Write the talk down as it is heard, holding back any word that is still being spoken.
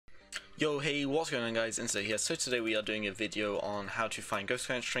Yo, hey, what's going on guys, Insta here. So today we are doing a video on how to find ghost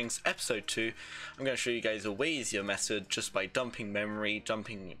client strings, episode 2. I'm going to show you guys a way easier method just by dumping memory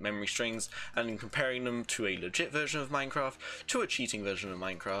strings and then comparing them to a legit version of Minecraft to a cheating version of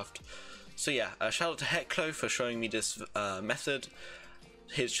Minecraft. So yeah, shout out to Hecklo for showing me this method.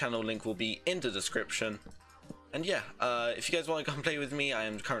 His channel link will be in the description. And yeah, if you guys want to come play with me, I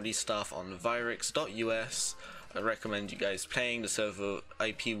am currently staff on virix.us. I recommend you guys playing. The server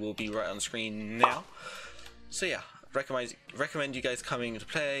IP will be right on the screen now. So yeah, recommend you guys coming to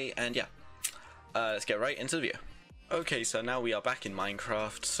play, and yeah, let's get right into the video. Okay, so now we are back in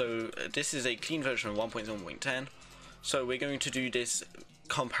Minecraft. So this is a clean version of 1.1.10. So we're going to do this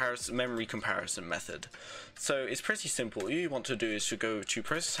memory comparison method. So it's pretty simple. All you want to do is to go to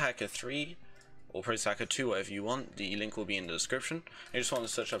Paidhack 3 or Paidhack 2, whatever you want. The link will be in the description. You just want to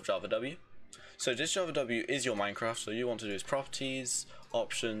search up Java W. So this Java W is your Minecraft, so you want to do is properties,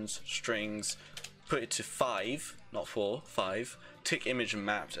 options, strings, put it to 5, not 4, 5, tick image and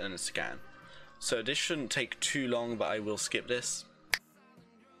mapped, and scan. So this shouldn't take too long, but I will skip this.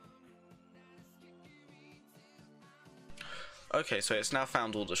 Okay, so it's now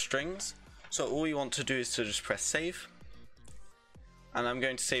found all the strings. So all you want to do is to just press save. And I'm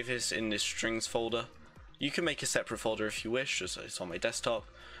going to save this in this strings folder. You can make a separate folder if you wish, just so it's on my desktop.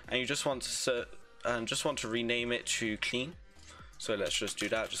 And you just want to rename it to clean. So let's just do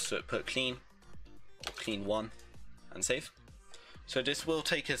that. Just put clean, or clean1, and save. So this will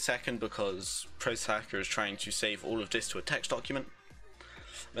take a second because Paidhack is trying to save all of this to a text document.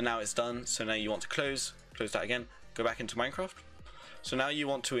 But now it's done. So now you want to close that again, go back into Minecraft. So now you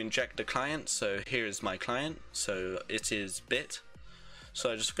want to inject the client. So here is my client. So it is bit.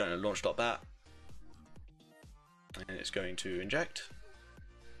 So I'm just going to launch.bat. And it's going to inject,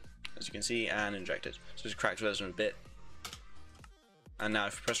 as you can see, and inject it. So it's a cracked version of bit. And now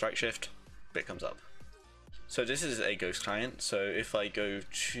if you press right shift, bit comes up. So this is a ghost client. So if I go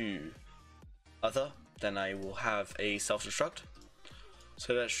to other, then I will have a self-destruct.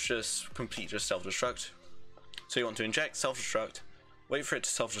 So let's just complete just self-destruct. So you want to inject, self-destruct, wait for it to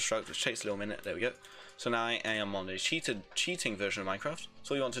self-destruct, which takes a little minute. There we go. So now I am on a cheating version of Minecraft.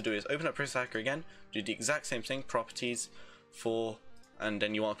 So all you want to do is open up Paidhack again, do the exact same thing, properties, 4, and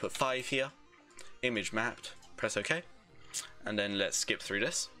then you want to put 5 here, image mapped, press OK, and then let's skip through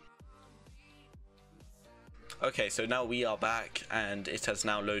this. Okay, so now we are back and it has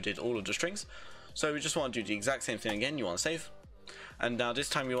now loaded all of the strings. So we just want to do the exact same thing again. You want to save, and now this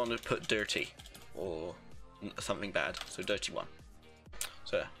time you want to put dirty or something bad, so dirty1.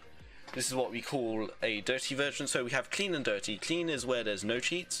 So this is what we call a dirty version. So we have clean and dirty. Clean is where there's no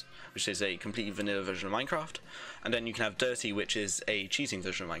cheats, which is a completely vanilla version of Minecraft, and then you can have dirty, which is a cheating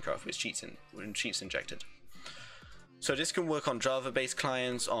version of Minecraft, which cheats injected. So this can work on Java-based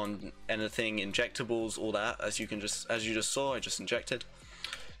clients, on anything, injectables, all that. As you just saw, I just injected.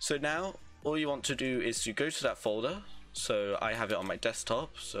 So now all you want to do is to go to that folder. So I have it on my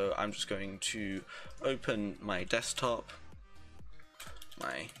desktop. So I'm just going to open my desktop,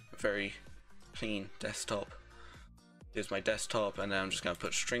 my very clean desktop. Here's my desktop, and then I'm just going to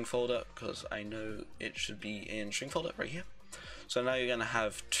put string folder because I know it should be in string folder right here. So now you're going to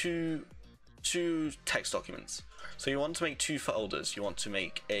have two text documents. So you want to make 2 folders. You want to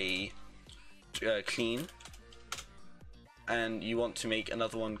make a clean, and you want to make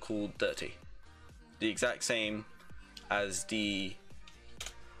another one called dirty. The exact same as the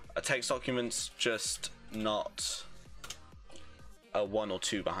text documents, just not a 1 or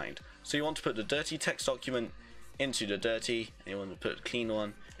 2 behind. So you want to put the dirty text document into the dirty, and you want to put the clean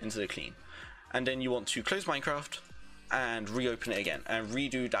one into the clean. And then you want to close Minecraft and reopen it again and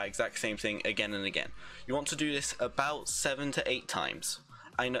redo that exact same thing again and again. You want to do this about 7 to 8 times.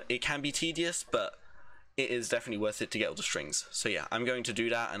 I know it can be tedious, but it is definitely worth it to get all the strings. So yeah, I'm going to do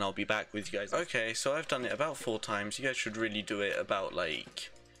that and I'll be back with you guys. Okay, so I've done it about 4 times. You guys should really do it about,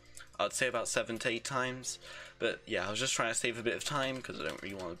 like, I'd say about 7 to 8 times. But yeah, I was just trying to save a bit of time because I don't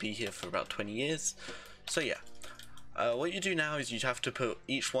really want to be here for about 20 years. So yeah, what you do now is you have to put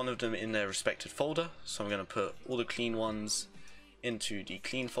each one of them in their respective folder. So I'm going to put all the clean ones into the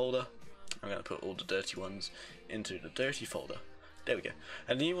clean folder. I'm going to put all the dirty ones into the dirty folder. There we go.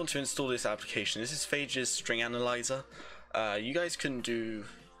 And then you want to install this application. This is Phage's string analyzer. You guys can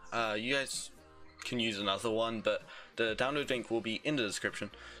use another one, but the download link will be in the description.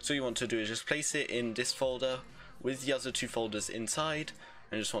 So you want to do is just place it in this folder with the other 2 folders inside,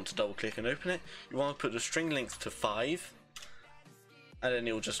 and you just want to double click and open it. You want to put the string length to 5, and then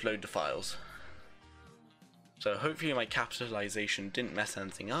it will just load the files. So hopefully my capitalization didn't mess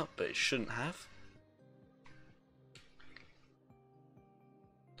anything up, but it shouldn't have.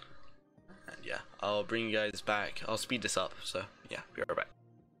 yeah, I'll bring you guys back. I'll speed this up, so yeah, be right back.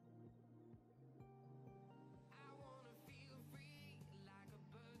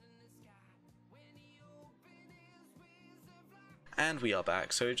 And we are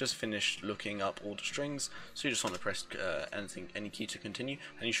back. So we just finished looking up all the strings, so you just want to press any key to continue,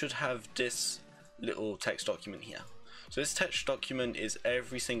 and you should have this little text document here. So this text document is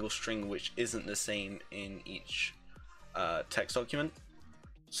every single string which isn't the same in each text document.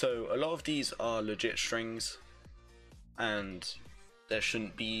 So a lot of these are legit strings, and there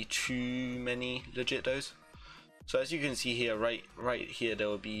shouldn't be too many legit those. So as you can see here, right here, there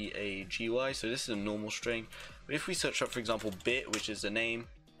will be a GUI. So this is a normal string. But if we search up, for example, bit, which is the name,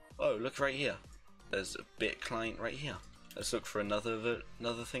 oh, look right here. There's a bit client right here. Let's look for another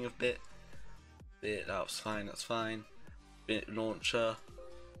thing of bit. Bit, that's fine, that's fine. Bit launcher.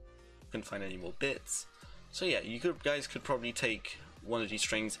 Couldn't find any more bits. So yeah, you guys could probably take one of these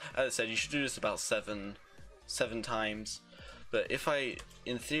strings. As I said, you should do this about seven times. But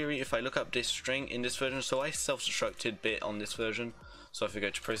in theory, if I look up this string in this version, so I self-destructed bit on this version. So if we go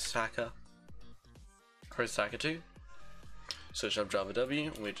to Process Hacker 2, search up Java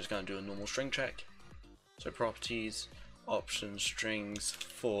W, we're just going to do a normal string check. So properties, options, strings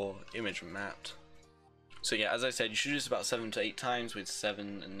for image mapped. So yeah, as I said, you should do this about 7 to 8 times with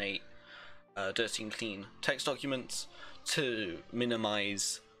 7 and 8 dirty and clean text documents to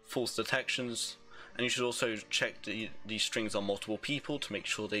minimize false detections. And you should also check these strings on multiple people to make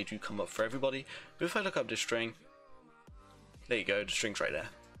sure they do come up for everybody. But if I look up this string, there you go, the string's right there.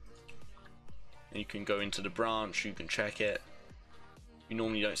 And you can go into the branch, you can check it. You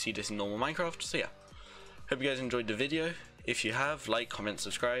normally don't see this in normal Minecraft, so yeah. Hope you guys enjoyed the video. If you have, like, comment,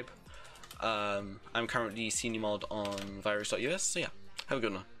 subscribe. I'm currently senior mod on virus.us, so yeah. Have a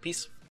good one. Peace.